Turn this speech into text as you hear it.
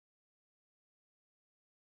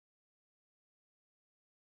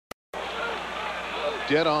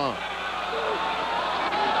dead on.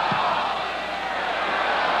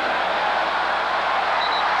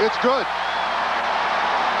 It's good.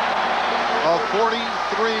 A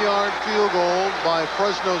 43-yard field goal by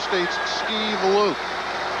Fresno State's Steve Luke.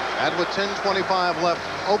 And with 10:25 left,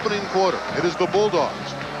 opening quarter, it is the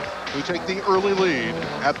Bulldogs who take the early lead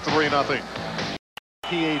at 3-0.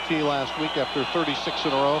 PAT last week after 36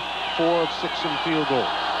 in a row, 4 of 6 in field goal.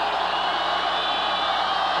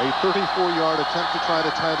 A 34-yard attempt to try to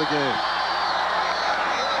tie the game.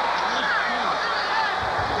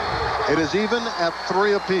 It is even at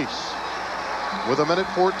 3 apiece with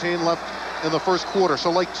 1:14 left in the first quarter. So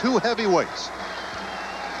like two heavyweights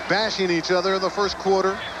bashing each other in the first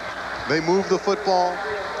quarter. They move the football.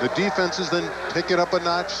 The defenses then pick it up a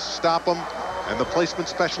notch, stop them, and the placement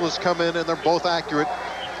specialists come in and they're both accurate.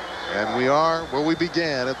 And we are where we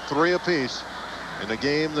began at 3 apiece in a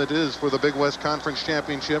game that is for the Big West Conference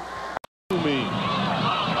Championship. And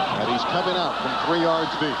he's coming out from 3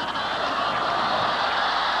 yards deep.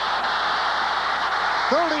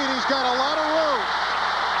 30, and he's got a lot of room.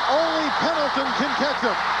 Only Pendleton can catch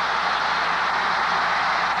him.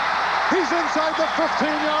 He's inside the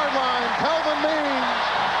 15-yard line. Calvin Means.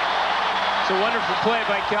 It's a wonderful play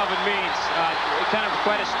by Calvin Means. Kind of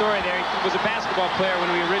quite a story there. He was a basketball player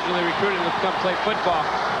when we originally recruited him to come play football.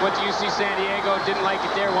 Went to UC San Diego, didn't like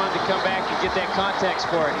it there, wanted to come back and get that contact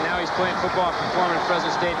sport. And now he's playing football, performing at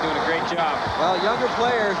Fresno State, doing a great job. Well, younger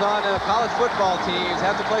players on college football teams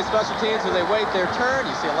have to play special teams where they wait their turn.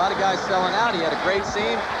 You see a lot of guys selling out. He had a great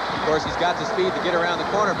seam. Of course, he's got the speed to get around the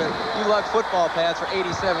corner, but you lug football pads for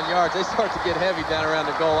 87 yards. They start to get heavy down around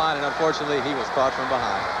the goal line, and unfortunately, he was caught from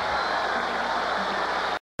behind.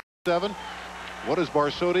 7. What does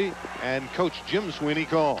Barsotti and Coach Jim Sweeney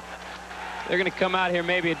call? They're going to come out here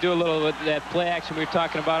maybe and do a little of that play action we were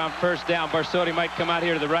talking about on first down. Barsotti might come out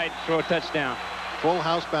here to the right and throw a touchdown. Full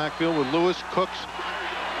house backfield with Lewis, Cooks,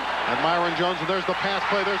 and Myron Jones. And there's the pass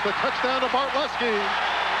play. There's the touchdown to Bartlesky.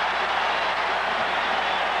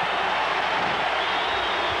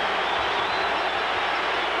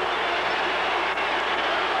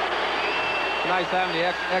 Nice having the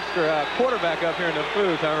extra quarterback up here in the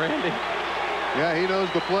booth, huh, Randy? Yeah, he knows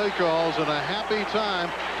the play calls, and a happy time.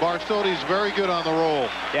 Barsotti's very good on the roll.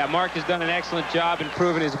 Yeah, Mark has done an excellent job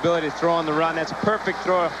improving his ability to throw on the run. That's a perfect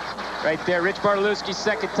throw right there. Rich Bartlesky's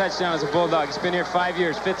second touchdown as a Bulldog. He's been here 5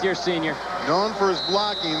 years, 5th-year senior. Known for his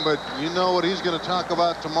blocking, but you know what he's going to talk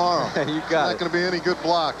about tomorrow. You got it. Not going to be any good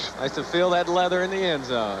blocks. Nice to feel that leather in the end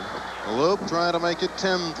zone. Loop trying to make it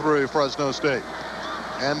 10-3 Fresno State.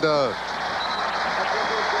 And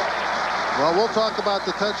well, we'll talk about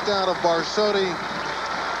the touchdown of Barsotti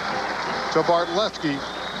to Bartlesky,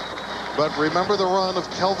 but remember the run of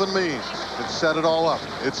Kelvin Means. It set it all up.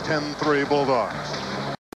 It's 10-3 Bulldogs.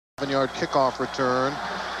 7-yard kickoff return.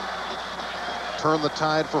 Turn the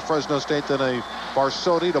tide for Fresno State, then a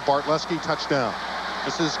Barsotti to Bartlesky touchdown.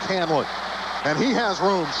 This is Canley, and he has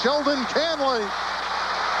room. Sheldon Canley.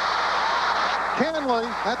 Canley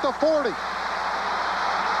at the 40.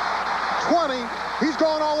 20. He's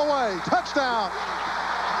going all the way. Touchdown.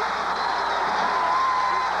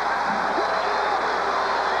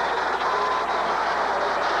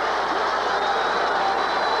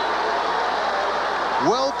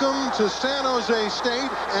 Welcome to San Jose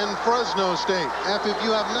State and Fresno State. If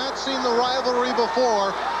you have not seen the rivalry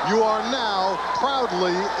before, you are now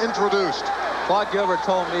proudly introduced. Claude Gilbert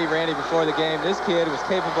told me, Randy, before the game, this kid was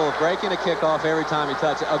capable of breaking a kickoff every time he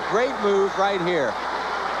touched it. A great move right here.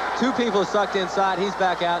 2 people sucked inside. He's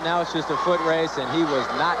back out. Now it's just a foot race, and he was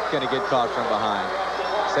not going to get caught from behind.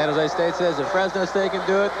 San Jose State says if Fresno State can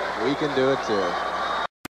do it, we can do it too.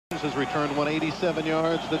 Has returned 187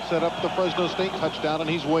 yards that set up the Fresno State touchdown, and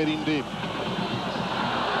he's waiting deep.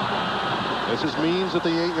 This is Means at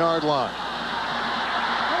the 8-yard line.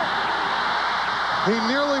 He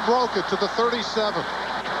nearly broke it to the 37.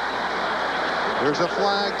 There's a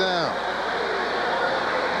flag down.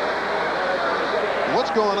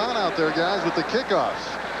 What's going on out there, guys, with the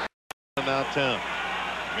kickoffs? Now 10.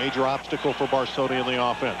 Major obstacle for Barsotti in the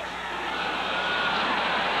offense.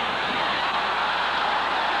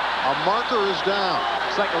 A marker is down.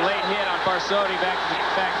 It's like a late hit on Barsotti back to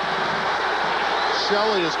the back.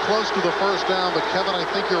 Shelley is close to the first down, but Kevin, I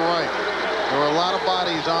think you're right. There were a lot of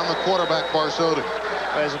bodies on the quarterback, Barsotti.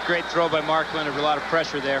 It was a great throw by Markland. There was a lot of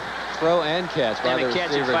pressure there. Throw and catch. And a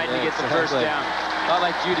catch and fighting to get the first down. A lot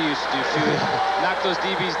like Judy used to do, too. Knock those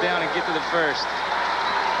DBs down and get to the first.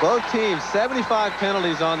 Both teams, 75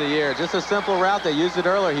 penalties on the year. Just a simple route. They used it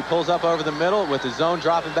earlier. He pulls up over the middle with the zone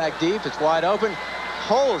dropping back deep. It's wide open.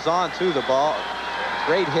 Holds on to the ball.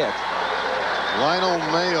 Great hit. Lionel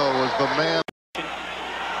Mayo was the man.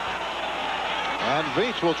 And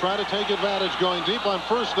Veach will try to take advantage going deep on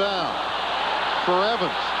first down for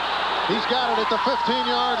Evans. He's got it at the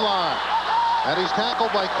 15-yard line. And he's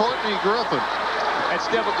tackled by Courtney Griffin. That's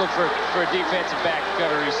difficult for a defensive back to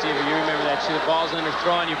cover a receiver. You remember that. The ball's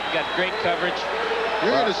underthrown. You've got great coverage.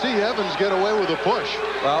 You're going to see Evans get away with a push.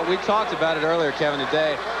 Well, we talked about it earlier, Kevin,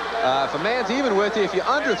 today. If a man's even with you, if you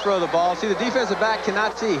underthrow the ball, see, the defensive back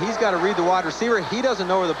cannot see. He's got to read the wide receiver. He doesn't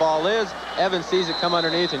know where the ball is. Evans sees it come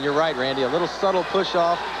underneath, and you're right, Randy. A little subtle push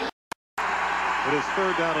off. It is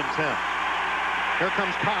 3rd down and 10. Here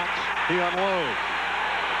comes Cox. He unloads.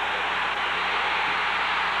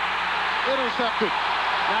 Intercepted.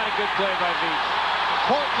 Not a good play by Veach.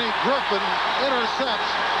 Courtney Griffin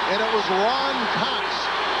intercepts, and it was Ron Cox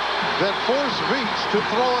that forced Veach to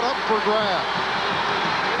throw it up for grabs.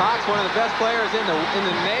 Cox, one of the best players in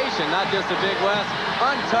the nation, not just the Big West.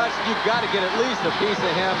 Untouched, you've got to get at least a piece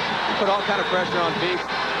of him. You put all kind of pressure on Veach.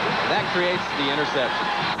 That creates the interception.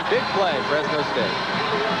 Big play, Fresno State.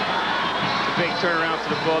 Big turnaround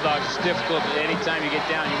for the Bulldogs. It's difficult any time you get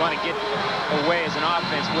down. You want to get away as an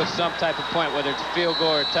offense with some type of point, whether it's a field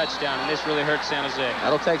goal or a touchdown, and this really hurts San Jose.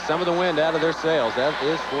 That'll take some of the wind out of their sails. That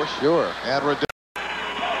is for sure.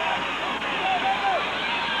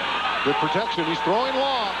 Good protection. He's throwing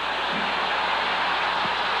long.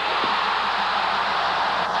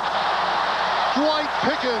 Dwight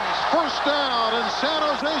Pickens, first down in San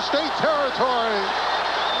Jose State territory.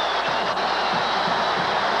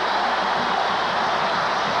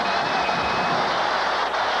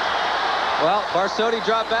 Well, Barsotti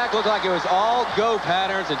dropped back. Looked like it was all go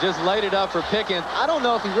patterns and just laid it up for Pickens. I don't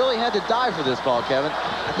know if he really had to dive for this ball, Kevin.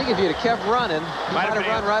 I think if he'd have kept running, he might have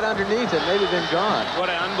run right underneath it, maybe been gone. What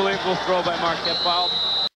an unbelievable throw by Marquette Powell.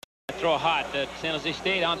 Throw hot. San Jose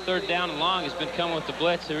State on 3rd down and long has been coming with the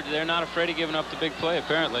blitz. They're not afraid of giving up the big play,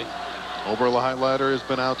 apparently. Oberleiter has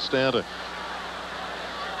been outstanding.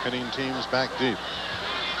 Pinning teams back deep.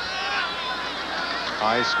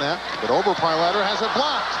 High snap, but Oberleiter has it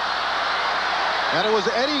blocked. And it was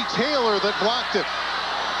Eddie Taylor that blocked it.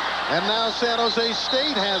 And now San Jose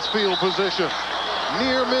State has field position.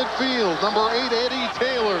 Near midfield, number 8, Eddie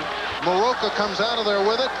Taylor. Moroka comes out of there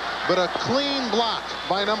with it, but a clean block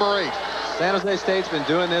by number 8. San Jose State's been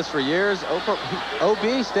doing this for years.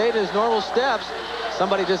 OB stayed in his normal steps.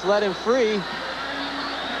 Somebody just let him free.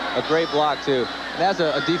 A great block, too. And as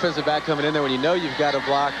a defensive back coming in there, when you know you've got a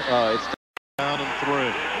block, it's down and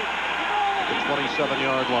 3. The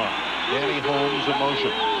 27-yard line. Danny Holmes in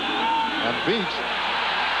motion. And Veach.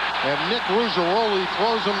 And Nick Ruggiero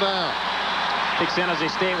throws him down. I think San Jose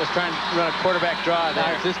State was trying to run a quarterback draw there.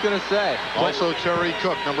 I was just going to say. Also Terry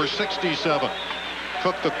Cook, number 67.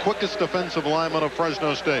 Cook, the quickest defensive lineman of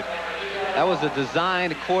Fresno State. That was a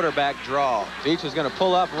designed quarterback draw. Veach was going to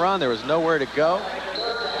pull up and run. There was nowhere to go.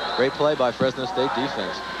 Great play by Fresno State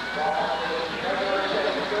defense.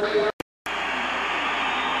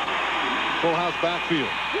 Full house backfield.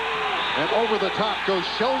 And over the top goes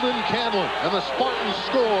Sheldon Canley. And the Spartans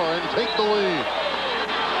score and take the lead.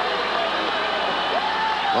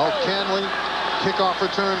 Well, Canley, kickoff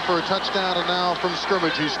return for a touchdown, and now from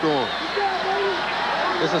scrimmage he scored.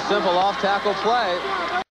 It's a simple off-tackle play.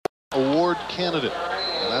 Award candidate.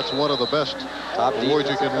 And that's one of the best Top awards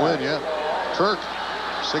you can win, yeah. Kirk,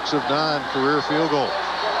 6 of 9 career field goals.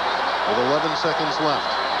 With 11 seconds left.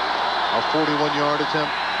 A 41-yard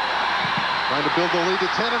attempt. Trying to build the lead to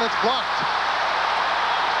 10, and it's blocked.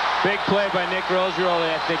 Big play by Nick Ruggiero.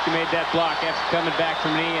 I think he made that block after coming back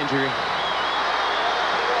from knee injury.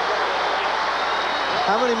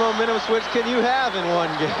 How many momentum switches can you have in one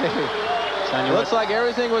game? It looks like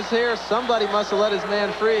everything was here. Somebody must have let his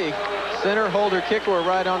man free. Center, holder, kicker were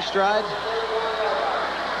right on stride.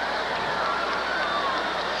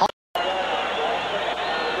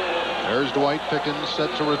 There's Dwight Pickens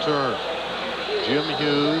set to return. Jim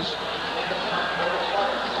Hughes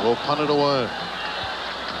will punt it away. You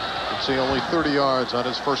can see only 30 yards on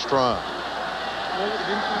his first try.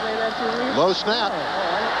 Low snap.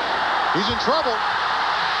 He's in trouble.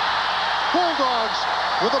 Bulldogs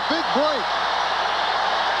with a big break.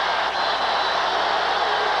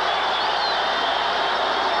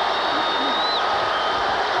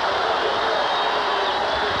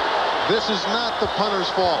 This is not the punter's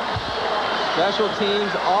fault. Special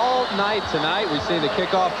teams all night tonight. We've seen the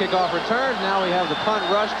kickoff returns. Now we have the punt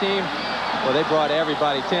rush team. Well, they brought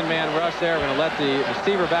everybody. 10-man rush there. We're going to let the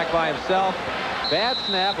receiver back by himself. Bad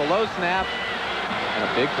snap, a low snap, and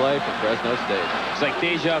a big play for Fresno State. It's like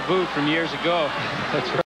deja vu from years ago. That's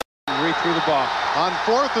right. Re-threw the ball. On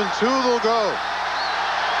 4th and 2, they'll go.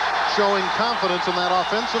 Showing confidence in that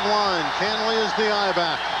offensive line. Canley is the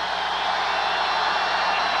I-back.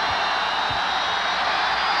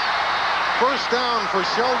 First down for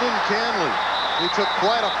Sheldon Canley. He took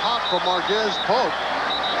quite a pop from Marquez Pope,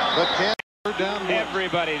 but Canley down.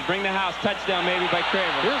 Everybody, bring the house. Touchdown maybe by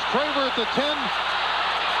Craver. Here's Craver at the 10.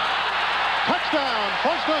 Touchdown,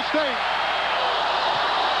 Fresno State.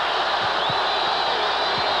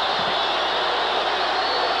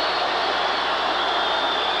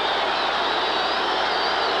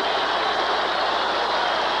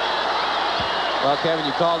 Well, Kevin,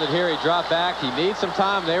 you called it here. He dropped back. He needs some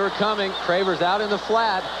time. They were coming. Craver's out in the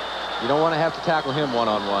flat. You don't want to have to tackle him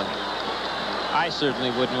one-on-one. I certainly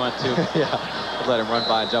wouldn't want to. Yeah, let him run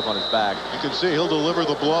by and jump on his back. You can see he'll deliver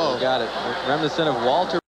the blow. Got it. Reminiscent of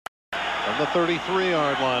Walter. From the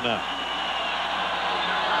 33-yard line now.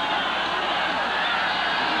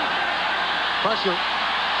 Pressure.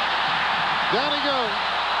 Down he goes.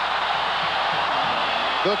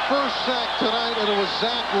 The first sack tonight, and it was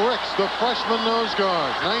Zach Ricks, the freshman nose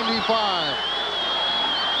guard, 95.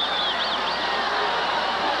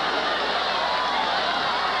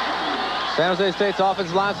 San Jose State's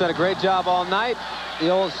offensive line's done a great job all night. The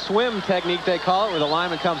old swim technique, they call it, where the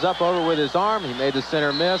lineman comes up over with his arm. He made the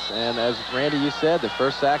center miss, and as Randy, you said, the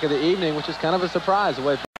first sack of the evening, which is kind of a surprise. The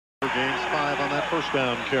way Gains 5 on that first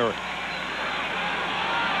down carry.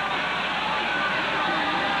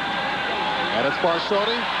 And it's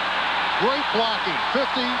Barsotti. Great blocking.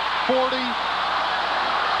 50, 40.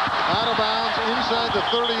 Out of bounds inside the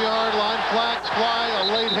 30-yard line. Flags fly. A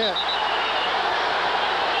late hit.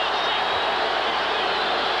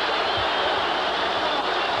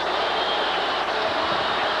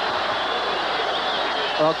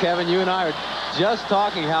 Well, Kevin, you and I are just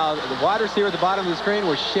talking how the wide receiver at the bottom of the screen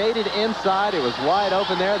was shaded inside. It was wide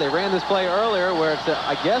open there. They ran this play earlier where it's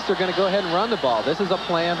I guess they're going to go ahead and run the ball. This is a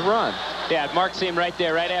planned run. Yeah, Mark see him right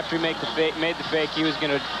there, right after he made the fake. He was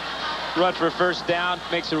going to run for a first down.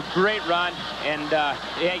 Makes a great run, and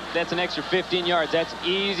yeah, that's an extra 15 yards. That's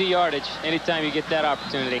easy yardage anytime you get that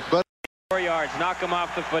opportunity. But 4 yards, knock him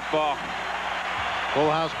off the football. Full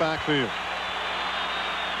house backfield.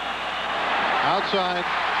 Outside.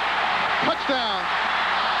 Touchdown.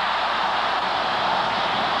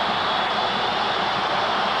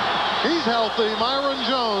 He's healthy. Myron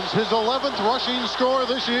Jones, his 11th rushing score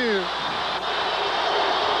this year.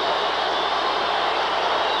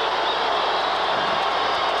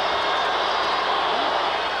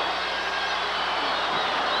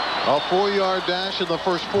 A 4-yard dash in the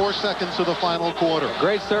first 4 seconds of the final quarter.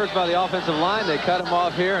 Great surge by the offensive line. They cut him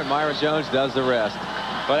off here, and Myron Jones does the rest.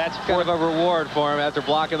 Well, that's kind of a reward for him after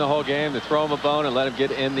blocking the whole game to throw him a bone and let him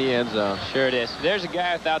get in the end zone. Sure it is. There's a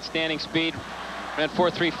guy with outstanding speed. Ran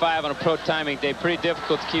 4.35 on a pro timing day. Pretty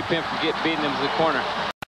difficult to keep him from beating him to the corner.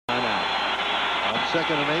 On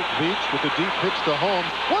 2nd and 8, Beach with the deep pitch to home.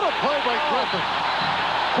 What a play by Griffin.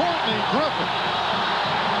 Courtney Griffin.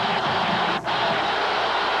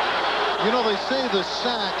 You know, they say the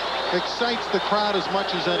sack excites the crowd as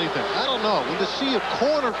much as anything. I don't know. When to see a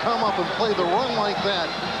corner come up and play the run like that,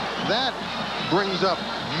 that brings up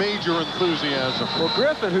major enthusiasm. Well,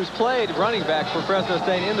 Griffin, who's played running back for Fresno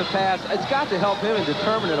State in the past, it's got to help him in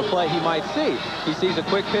determining a play he might see. He sees a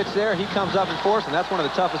quick pitch there, he comes up and forces, and that's one of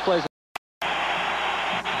the toughest plays.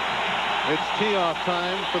 It's tee-off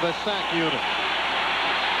time for the sack unit.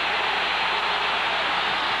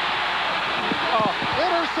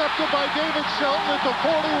 Intercepted by David Shelton at the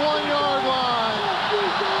 41-yard line.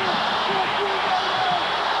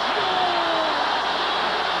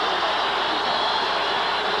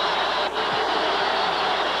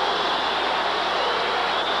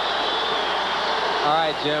 All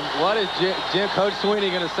right, Jim. What is Coach Sweeney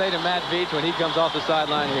going to say to Matt Veach when he comes off the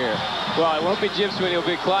sideline here? Well, it won't be Jim Sweeney. It'll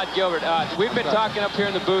be Claude Gilbert. We've been talking up here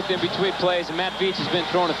in the booth in between plays, and Matt Veach has been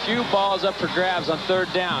throwing a few balls up for grabs on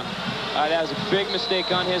 3rd down. That was a big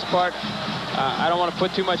mistake on his part. I don't want to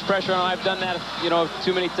put too much pressure on him. I've done that, you know,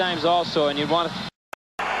 too many times also, and you'd want to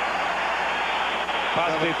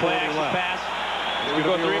possibly play action pass. We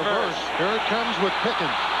go to reverse. Here it comes with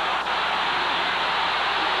Pickens.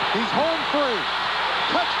 He's home free.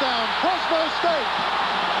 Touchdown, Fresno State.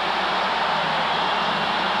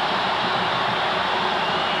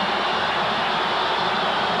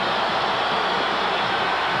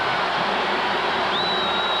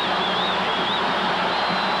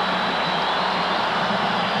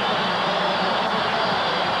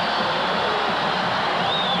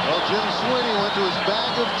 To his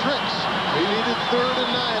bag of tricks. He needed 3rd and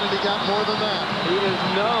 9, and he got more than that. He is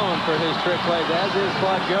known for his trick plays, as is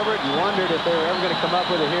Claude Gilbert. You wondered if they were ever going to come up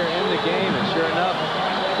with it here in the game, and sure enough,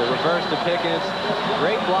 the reverse to Pickens.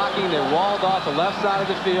 Great blocking. They walled off the left side of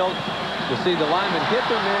the field. You see the lineman hit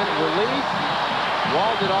their man, release,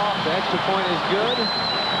 walled it off. The extra point is good.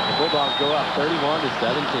 If Bulldogs go up 31-17.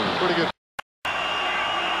 Pretty good.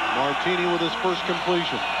 Martini with his first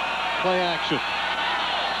completion. Play action.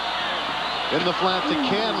 In the flat to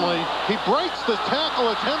Canley. He breaks the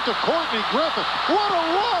tackle attempt of Courtney Griffin. What a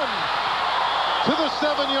run to the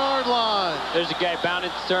 7-yard line. There's a guy bound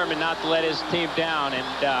and determined not to let his team down, and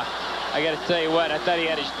I got to tell you what, I thought he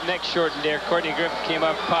had his neck shortened there. Courtney Griffin came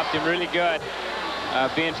up, popped him really good.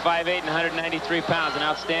 Being 5'8" and 193 pounds, an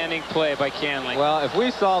outstanding play by Canley. Well, if we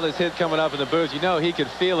saw this hit coming up in the booth, you know he could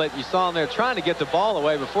feel it. You saw him there trying to get the ball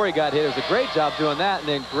away before he got hit. It was a great job doing that, and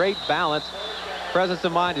then great balance. Presence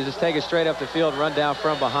of mind to just take it straight up the field, run down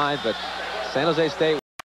from behind, but San Jose State.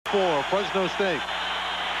 For Fresno State.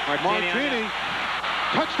 Martini,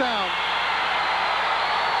 touchdown.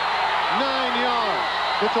 9 yards.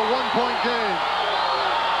 It's a 1-point game.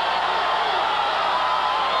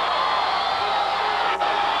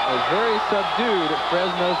 A very subdued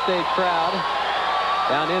Fresno State crowd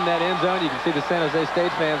down in that end zone. You can see the San Jose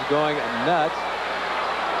State fans going nuts.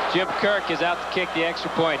 Jim Kirk is out to kick the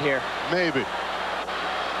extra point here. Maybe.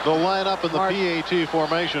 They'll line up in the PAT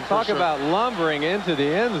formation. Talk about lumbering into the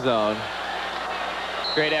end zone.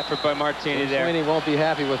 Great effort by Martini there. Sweeney won't be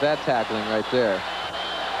happy with that tackling right there.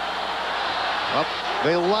 Up.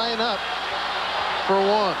 They line up for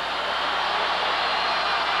one.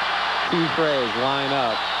 Key phrase, line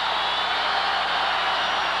up.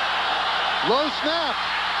 Low snap.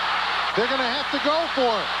 They're going to have to go for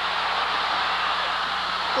it.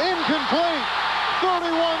 Incomplete.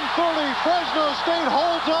 31-30. Fresno State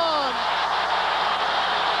holds on.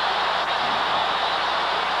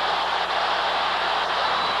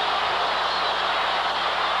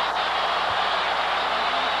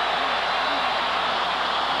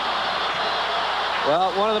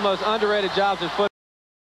 Well, one of the most underrated jobs in football.